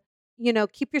good.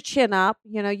 Keep your chin up.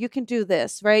 You can do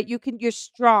this, right? You're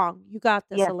strong. You got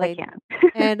this, yes, Elaine. I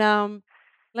can. And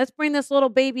let's bring this little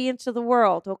baby into the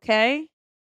world, okay?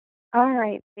 All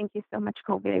right. Thank you so much,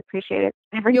 Colby. I appreciate it.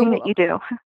 Everything that you do.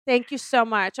 Thank you so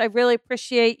much. I really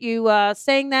appreciate you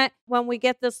saying that. When we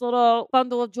get this little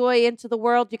bundle of joy into the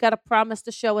world, you got to promise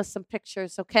to show us some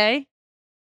pictures, okay?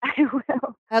 I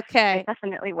will. Okay. I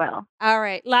definitely will. All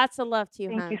right. Lots of love to you,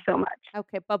 Thank you so much.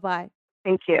 Okay. Bye-bye.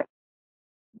 Thank you.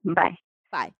 Bye.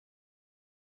 Bye.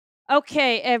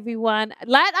 Okay, everyone.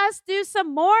 Let us do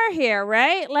some more here,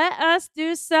 right? Let us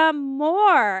do some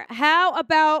more. How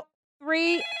about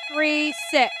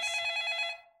 336?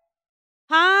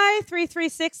 Hi,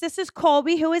 336. This is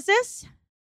Colby. Who is this?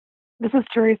 This is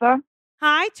Teresa.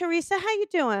 Hi, Teresa. How you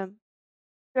doing?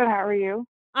 Good. How are you?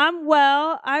 I'm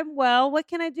well. What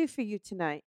can I do for you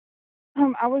tonight?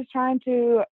 I was trying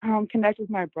to connect with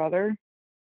my brother.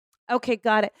 Okay,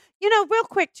 got it. Real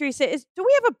quick, Teresa, do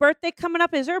we have a birthday coming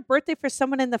up? Is there a birthday for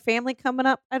someone in the family coming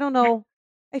up? I don't know.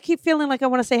 I keep feeling like I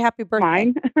want to say happy birthday.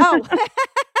 Mine. Oh.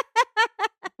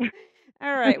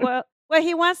 All right. Well,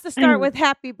 he wants to start with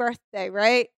happy birthday,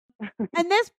 right? And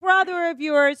this brother of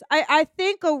yours, I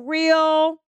think a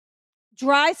real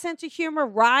dry sense of humor,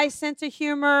 wry sense of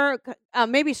humor,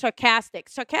 maybe sarcastic.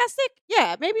 Sarcastic?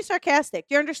 Yeah, maybe sarcastic.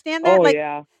 Do you understand that? Oh,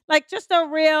 yeah. Like just a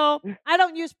real, I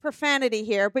don't use profanity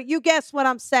here, but you guess what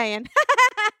I'm saying.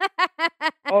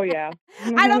 Oh, yeah.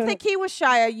 I don't think he was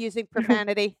shy of using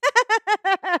profanity.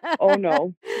 Oh,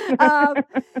 no. And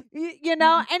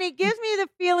he gives me the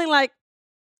feeling like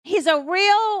he's a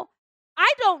real,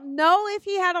 I don't know if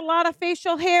he had a lot of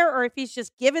facial hair or if he's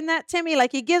just giving that to me.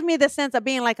 Like he gives me the sense of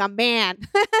being like a man.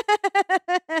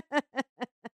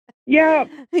 Yeah,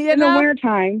 in the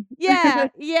wintertime. Yeah.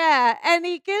 And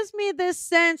he gives me this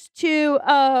sense, too,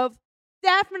 of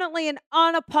definitely an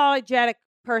unapologetic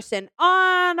person.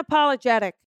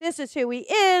 Unapologetic. This is who he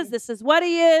is. This is what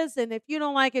he is. And if you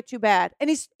don't like it, too bad. And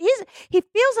he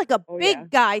feels like a big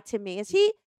guy to me.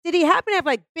 Did he happen to have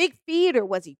like big feet, or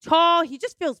was he tall? He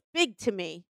just feels big to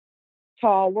me.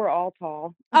 Tall. We're all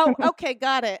tall. Oh, okay.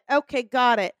 Got it.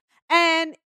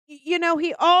 And,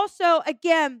 he also,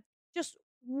 again, just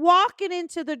walking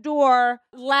into the door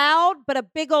loud, but a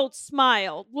big old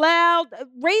smile, loud,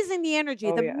 raising the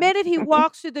energy. The minute he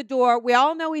walks through the door, we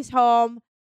all know he's home,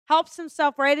 helps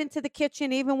himself right into the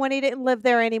kitchen, even when he didn't live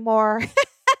there anymore.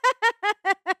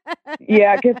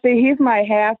 Yeah, because see, he's my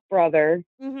half brother,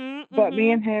 but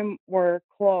me and him were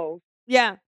close.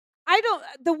 Yeah.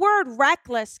 the word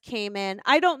reckless came in.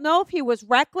 I don't know if he was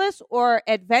reckless or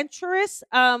adventurous.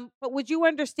 But would you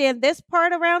understand this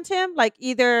part around him? Like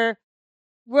either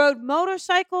rode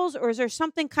motorcycles, or is there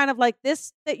something kind of like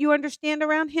this that you understand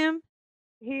around him?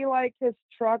 He liked his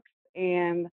trucks,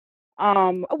 and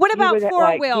What he about would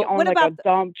four he wheel? owned What like a about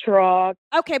dump truck.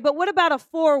 okay, but what about a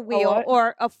four A wheel what?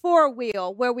 or a four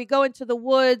wheel where we go into the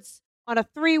woods on a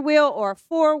three wheel or a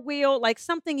four wheel, like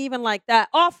something even like that?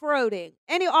 Off roading.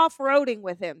 Any off roading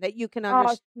with him that you can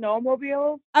understand?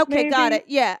 Snowmobiles, Okay, got maybe. it.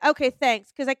 Yeah. Okay,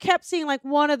 thanks. Because I kept seeing like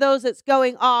one of those that's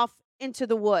going off into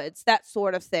the woods, that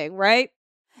sort of thing, right?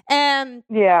 And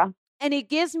Yeah. and he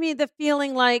gives me the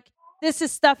feeling like this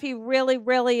is stuff he really,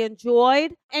 really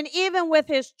enjoyed. And even with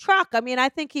his truck, I mean, I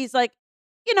think he's like,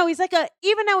 he's like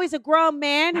even though he's a grown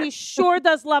man, he sure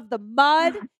does love the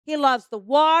mud. He loves the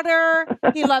water.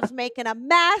 He loves making a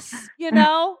mess. He's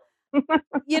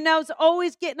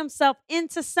always getting himself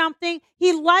into something.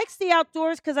 He likes the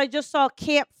outdoors because I just saw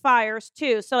campfires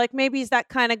too. So like maybe he's that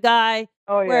kind of guy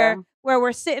Oh where yeah. where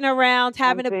we're sitting around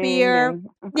having a Hunting beer.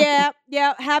 and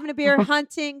Yeah, having a beer,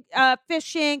 hunting,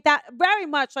 fishing. That very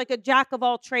much like a jack of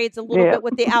all trades, a little yeah. bit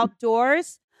with the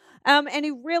outdoors. And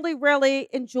he really, really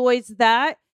enjoys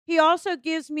that. He also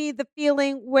gives me the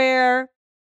feeling where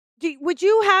would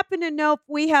you happen to know if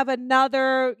we have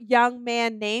another young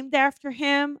man named after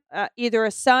him? Either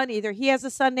a son, either he has a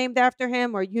son named after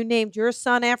him, or you named your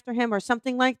son after him, or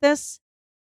something like this?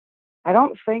 I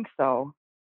don't think so.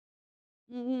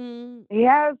 Mm, He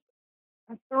has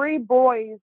 3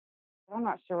 boys. I'm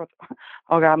not sure what.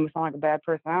 Oh God, I'm gonna sound like a bad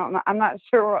person. I'm not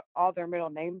sure what all their middle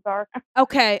names are.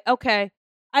 okay, okay.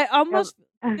 I 'Cause, almost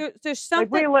there's like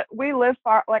something. we live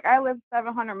far. Like I live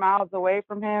 700 miles away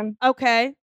from him,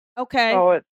 Okay, okay.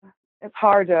 so it's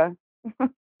hard to.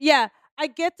 Yeah, I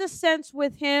get the sense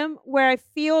with him where I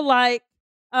feel like,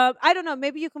 I don't know,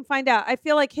 maybe you can find out. I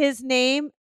feel like his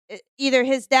name, either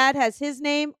his dad has his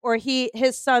name or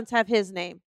his sons have his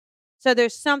name. So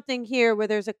there's something here where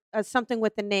there's a something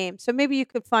with the name. So maybe you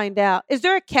could find out. Is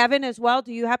there a Kevin as well?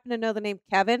 Do you happen to know the name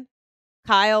Kevin?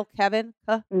 Kyle, Kevin?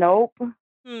 Nope.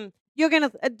 Hmm. You're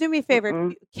gonna do me a favor.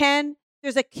 Mm-mm. Ken,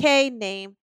 there's a K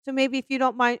name. So maybe if you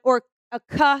don't mind, or a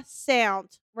K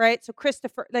sound, right? So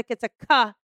Christopher, like it's a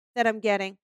K that I'm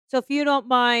getting. So if you don't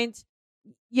mind,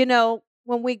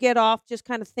 when we get off, just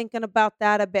kind of thinking about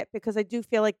that a bit because I do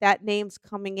feel like that name's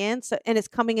coming in. So and it's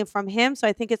coming in from him. So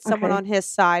I think it's someone Okay. on his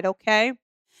side, okay?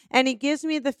 And he gives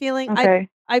me the feeling Okay.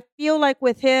 I feel like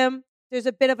with him, there's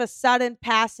a bit of a sudden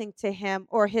passing to him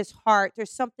or his heart.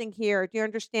 There's something here. Do you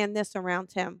understand this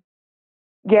around him?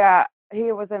 Yeah,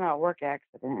 he was in a work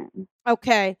accident.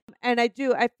 Okay. And I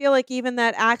feel like even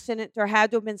that accident, there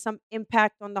had to have been some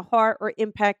impact on the heart or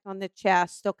impact on the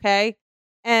chest. Okay.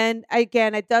 And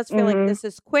again, it does feel like Mhm. this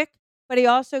is quick, but he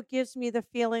also gives me the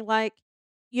feeling like,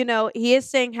 he is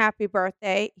saying happy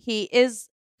birthday. He is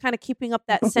kind of keeping up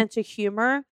that sense of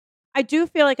humor. I do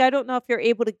feel like I don't know if you're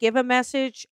able to give a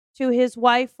message to his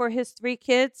wife or his 3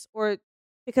 kids, or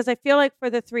because I feel like for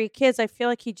the 3 kids, I feel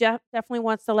like he definitely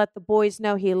wants to let the boys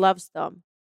know he loves them.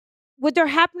 Would there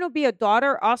happen to be a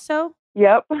daughter also?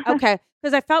 Yep. Okay,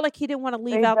 because I felt like he didn't wanna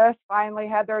leave They out just finally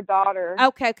had their daughter.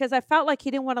 okay, because I felt like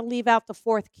he didn't wanna leave out the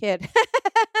 4th kid.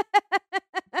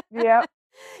 Yep.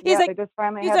 He's Yeah, they like just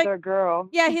finally he's had like their girl.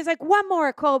 yeah, he's like, "1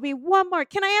 more, Colby, 1 more.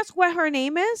 Can I ask what her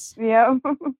name is?" Yep.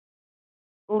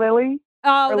 Lily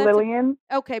Oh, or that's a Lillian.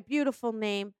 okay, beautiful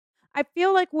name. I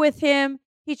feel like with him,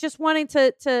 he's just wanting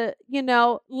to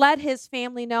let his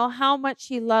family know how much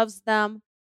he loves them.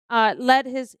 Let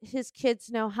his kids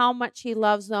know how much he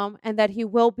loves them and that he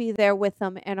will be there with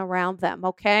them and around them,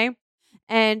 okay?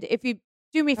 And if you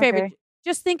do me a favor, Okay.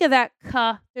 just think of that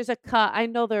 "ka." There's a "ka." I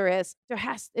know there is.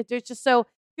 There's just so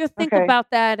you think Okay.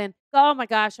 about that and oh my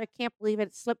gosh, I can't believe it.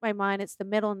 It slipped my mind. It's the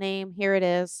middle name. Here it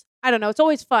is. I don't know. It's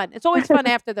always fun. It's always fun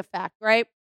after the fact, right?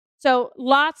 So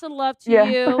lots of love to Yeah.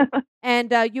 you,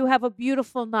 and you have a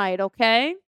beautiful night.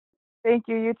 Okay. Thank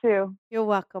you. You too. You're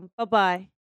welcome. Bye bye.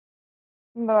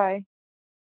 Bye.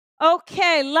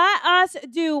 Okay, let us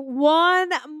do one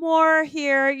more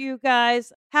here, you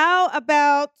guys. How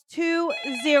about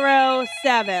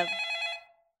 207?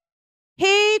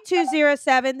 Hey,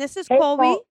 207. This is Hey,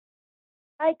 Colby.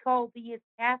 Hi, Colby. It's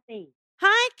Kathy.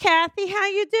 Hi, Kathy. How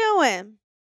you doing?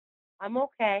 I'm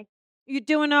okay. You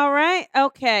doing all right?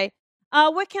 Okay.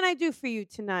 What can I do for you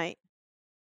tonight?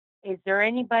 Is there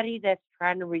anybody that's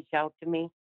trying to reach out to me?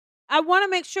 I want to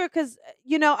make sure because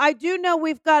I do know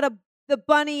we've got the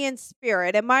bunny in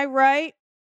spirit. Am I right?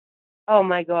 Oh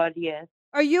my God, yes.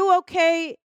 Are you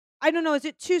okay? I don't know. Is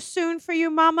it too soon for you,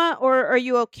 Mama, or are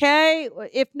you okay?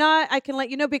 If not, I can let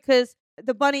you know because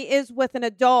the bunny is with an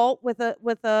adult, with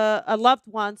a loved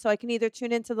one, so I can either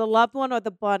tune into the loved one or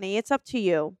the bunny. It's up to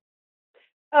you.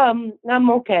 I'm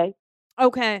okay.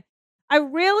 Okay. I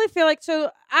really feel like,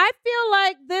 so I feel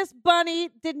like this bunny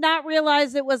did not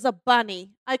realize it was a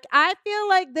bunny. Like, I feel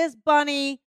like this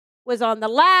bunny was on the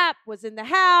lap, was in the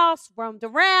house, roamed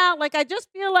around. Like, I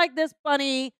just feel like this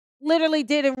bunny literally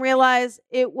didn't realize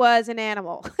it was an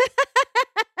animal.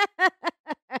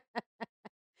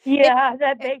 Yeah,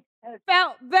 that makes sense.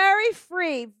 Felt very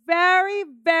free, very,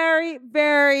 very,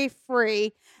 very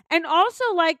free. And also,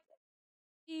 like,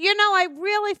 I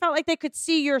really felt like they could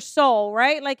see your soul,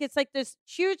 right? Like, it's like this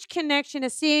huge connection to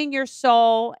seeing your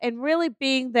soul and really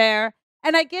being there.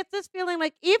 And I get this feeling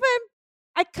like, even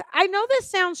I know this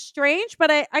sounds strange, but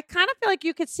I kind of feel like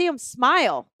you could see them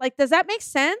smile. Like, does that make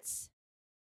sense?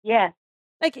 Yeah.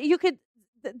 Like, you could,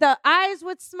 the eyes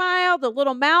would smile, the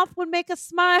little mouth would make a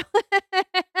smile.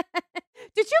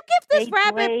 Did you give this They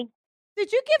rabbit? play.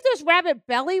 Did you give this rabbit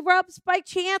belly rubs by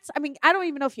chance? I mean, I don't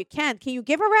even know if you can. Can you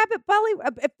give a rabbit belly?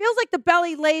 It feels like the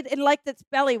belly laid and liked its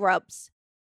belly rubs.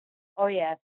 Oh,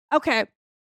 yeah. Okay.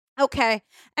 Okay.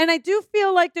 And I do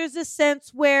feel like there's this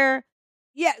sense where,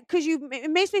 yeah, because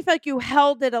it makes me feel like you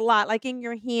held it a lot, like in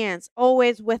your hands,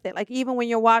 always with it. Like, even when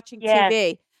you're watching Yes.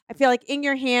 TV, I feel like in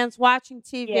your hands watching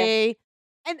TV.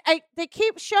 And they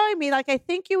keep showing me, like, I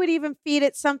think you would even feed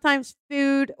it sometimes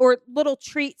food or little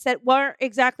treats that weren't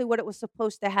exactly what it was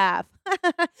supposed to have.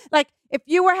 Like, if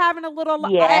you were having a little,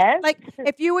 Yes. like,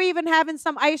 if you were even having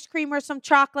some ice cream or some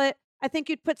chocolate, I think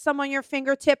you'd put some on your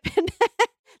fingertip and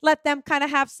let them kind of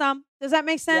have some. Does that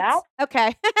make sense? Yeah.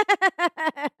 Okay.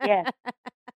 Yeah.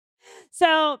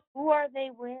 So Who are they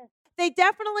with? they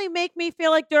definitely make me feel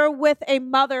like they're with a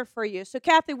mother for you. So,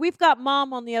 Kathy, we've got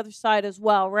mom on the other side as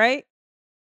well, right?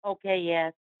 Okay,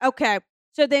 yes. Okay.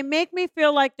 So they make me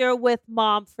feel like they're with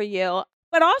mom for you.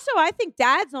 But also, I think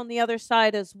dad's on the other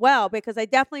side as well, because I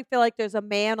definitely feel like there's a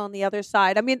man on the other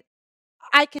side. I mean,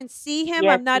 I can see him.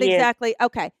 Yes, I'm not he is. exactly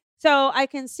okay. So I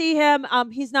can see him.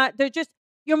 He's not, they're just,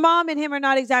 your mom and him are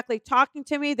not exactly talking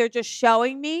to me. They're just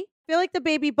showing me. I feel like the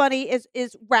baby bunny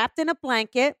is wrapped in a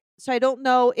blanket. So I don't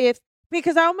know if,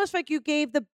 because I almost feel like you gave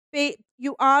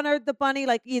you honored the bunny,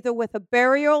 like, either with a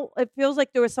burial. It feels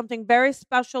like there was something very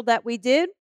special that we did.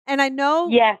 And I know,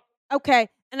 Yes. okay.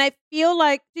 And I feel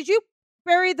like, did you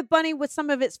bury the bunny with some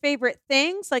of its favorite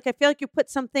things? Like, I feel like you put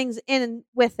some things in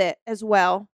with it as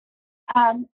well.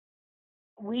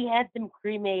 We had them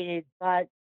cremated, but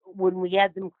when we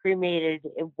had them cremated,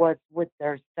 it was with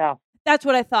their stuff. That's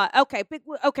what I thought. Okay.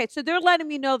 Okay. So they're letting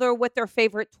me know they're with their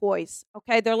favorite toys.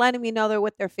 Okay. They're letting me know they're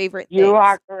with their favorite things. You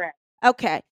are correct.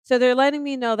 Okay. So they're letting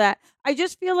me know that. I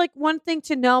just feel like one thing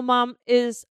to know, Mom,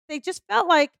 is they just felt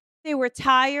like they were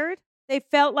tired. They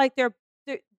felt like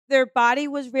their body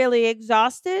was really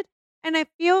exhausted. And I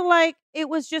feel like it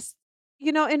was just,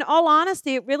 in all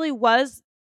honesty, it really was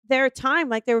their time.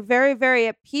 Like, they were very, very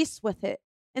at peace with it.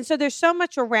 And so there's so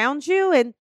much around you.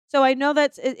 And so I know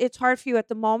it's hard for you at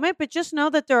the moment, but just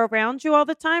know that they're around you all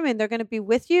the time and they're going to be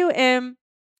with you.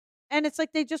 And it's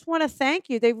like they just want to thank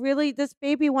you. This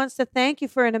baby wants to thank you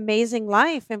for an amazing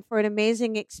life and for an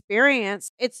amazing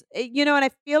experience. And I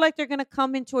feel like they're going to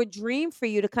come into a dream for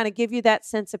you to kind of give you that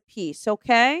sense of peace.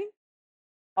 Okay.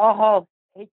 Oh,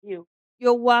 thank you.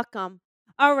 You're welcome.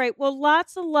 All right. Well,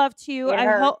 lots of love to you. It I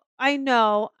hurts. hope, I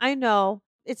know.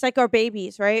 It's like our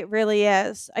babies, right? It really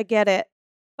is. I get it.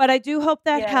 But I do hope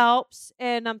that Yes. helps.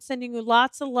 And I'm sending you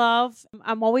lots of love.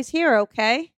 I'm always here.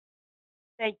 Okay.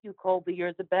 Thank you, Colby.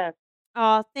 You're the best.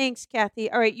 Oh, thanks,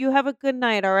 Kathy. All right. You have a good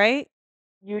night. All right.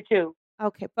 You too.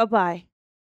 Okay. Bye-bye.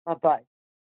 Bye-bye.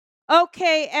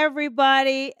 Okay,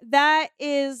 everybody, that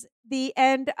is the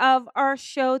end of our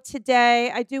show today.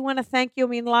 I do want to thank you. I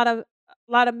mean, a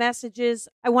lot of messages.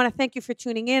 I want to thank you for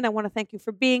tuning in. I want to thank you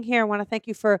for being here. I want to thank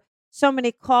you for so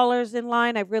many callers in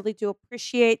line. I really do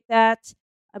appreciate that.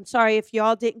 I'm sorry if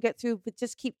y'all didn't get through, but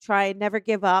just keep trying. Never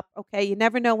give up. Okay, you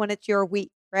never know when it's your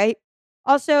week, right?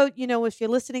 Also, if you're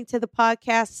listening to the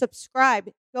podcast, subscribe.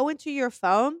 Go into your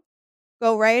phone.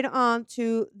 Go right on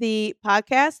to the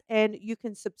podcast and you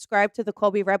can subscribe to the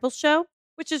Colby Rebels Show,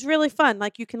 which is really fun.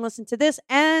 Like, you can listen to this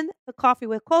and the Coffee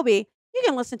with Colby. You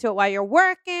can listen to it while you're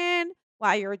working,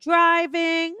 while you're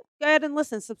driving. Go ahead and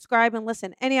listen, subscribe and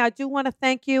listen. Anyhow, I do want to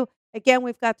thank you. Again,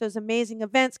 we've got those amazing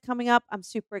events coming up. I'm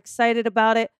super excited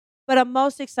about it, but I'm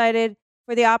most excited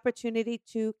for the opportunity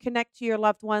to connect to your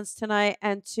loved ones tonight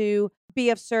and to be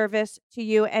of service to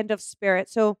you and of spirit.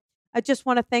 So I just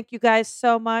want to thank you guys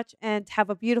so much and have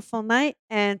a beautiful night.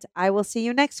 And I will see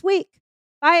you next week.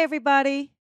 Bye,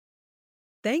 everybody.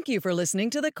 Thank you for listening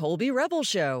to the Colby Rebel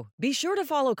Show. Be sure to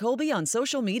follow Colby on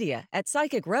social media at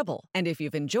Psychic Rebel. And if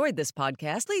you've enjoyed this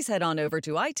podcast, please head on over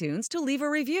to iTunes to leave a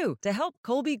review to help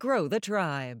Colby grow the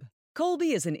tribe.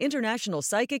 Colby is an international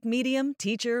psychic medium,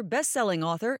 teacher, best-selling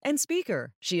author, and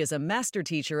speaker. She is a master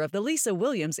teacher of the Lisa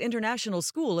Williams International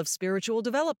School of Spiritual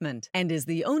Development and is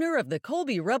the owner of the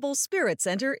Colby Rebel Spirit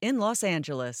Center in Los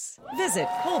Angeles. Visit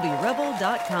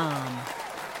ColbyRebel.com.